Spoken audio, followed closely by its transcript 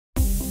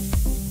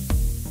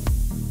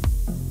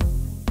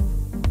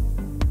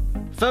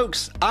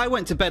Folks, I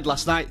went to bed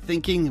last night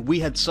thinking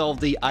we had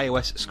solved the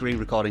iOS screen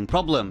recording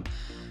problem.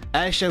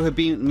 Airshou had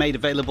been made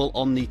available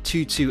on the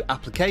Tutu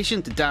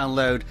application to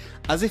download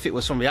as if it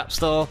was from the App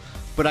Store,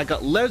 but I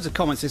got loads of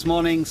comments this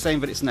morning saying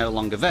that it's no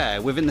longer there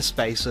within the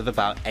space of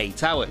about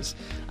 8 hours.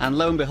 And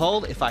lo and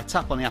behold, if I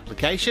tap on the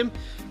application,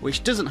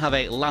 which doesn't have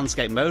a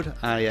landscape mode,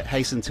 I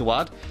hasten to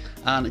add,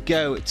 and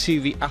go to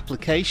the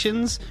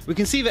applications, we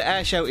can see that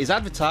Airshou is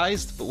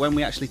advertised, but when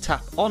we actually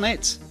tap on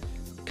it,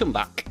 come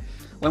back.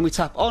 When we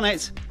tap on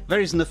it, there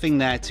is nothing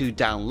there to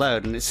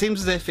download, and it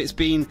seems as if it's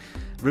been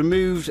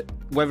removed,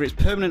 whether it's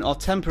permanent or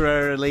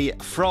temporarily,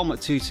 from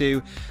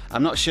Tutu.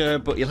 I'm not sure,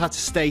 but you'll have to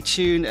stay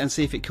tuned and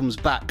see if it comes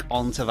back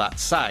onto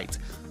that site.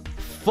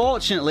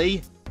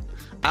 Fortunately,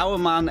 our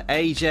man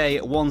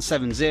AJ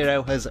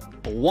 170 has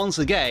once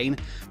again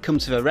come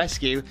to the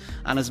rescue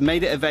and has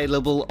made it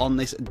available on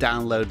this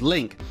download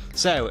link.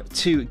 So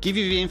to give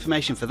you the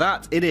information for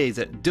that, it is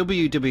at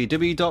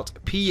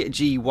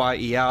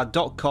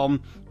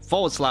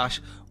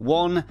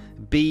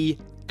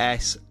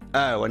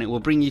www.pgyer.com/1BSO, and it will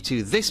bring you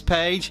to this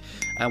page,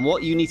 and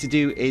what you need to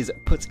do is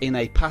put in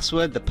a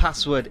password. The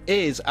password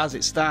is, as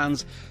it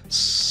stands,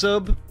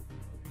 sub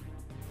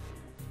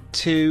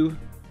to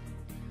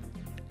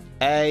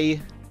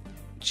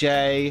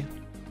AJ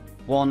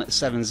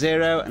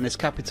 170, and there's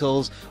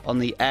capitals on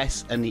the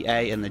S and the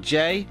A and the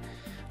J.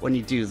 When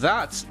you do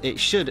that, it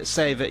should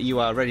say that you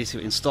are ready to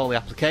install the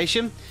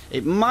application.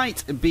 It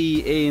might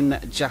be in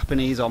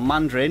Japanese or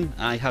Mandarin.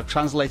 I have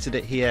translated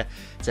it here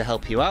to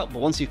help you out,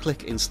 but once you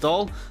click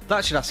install,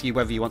 that should ask you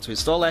whether you want to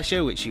install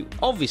Airshou, which you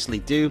obviously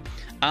do,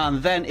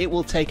 and then it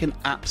will take an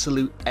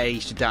absolute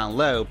age to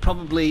download,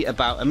 probably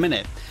about a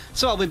minute.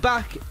 So I'll be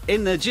back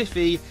in the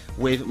jiffy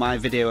with my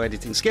video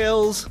editing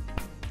skills.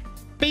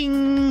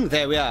 Bing!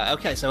 There we are.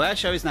 Okay, so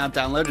Airshou is now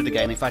downloaded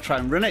again. If I try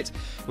and run it,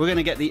 we're going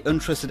to get the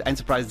untrusted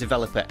enterprise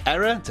developer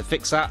error. To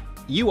fix that,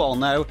 you all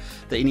know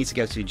that you need to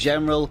go to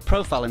General,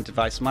 Profile and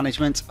Device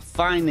Management,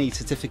 find the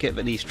certificate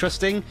that needs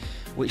trusting,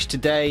 which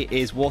today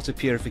is water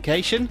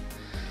purification.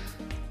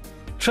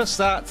 Trust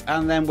that,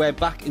 and then we're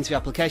back into the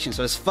application.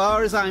 So as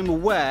far as I'm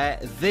aware,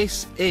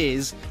 this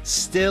is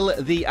still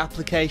the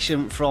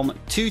application from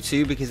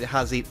Tutu because it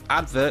has the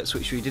adverts,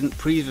 which we didn't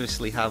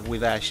previously have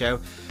with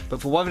Airshou. But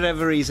for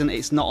whatever reason,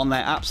 it's not on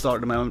their App Store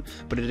at the moment,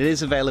 but it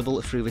is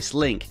available through this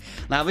link.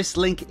 Now, this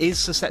link is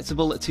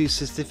susceptible to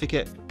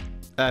certificate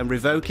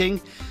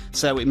revoking,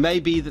 so it may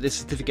be that the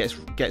certificate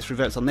gets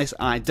revoked on this.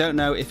 I don't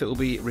know if it will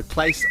be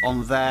replaced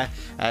on there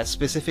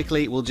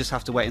specifically. We'll just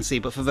have to wait and see.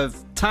 But for the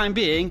time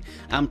being,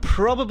 and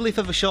probably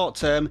for the short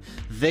term,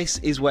 this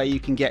is where you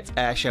can get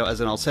Airshou as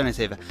an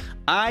alternative.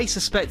 I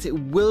suspect it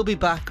will be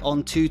back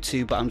on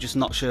Tutu, but I'm just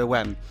not sure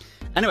when.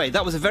 Anyway,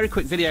 that was a very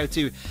quick video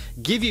to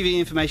give you the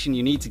information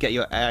you need to get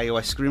your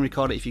iOS screen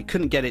recorder if you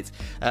couldn't get it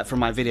from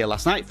my video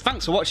last night.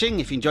 Thanks for watching.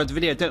 If you enjoyed the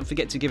video, don't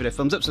forget to give it a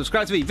thumbs up,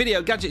 subscribe to the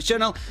Video Gadgets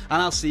channel,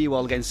 and I'll see you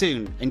all again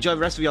soon. Enjoy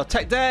the rest of your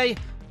tech day.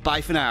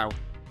 Bye for now.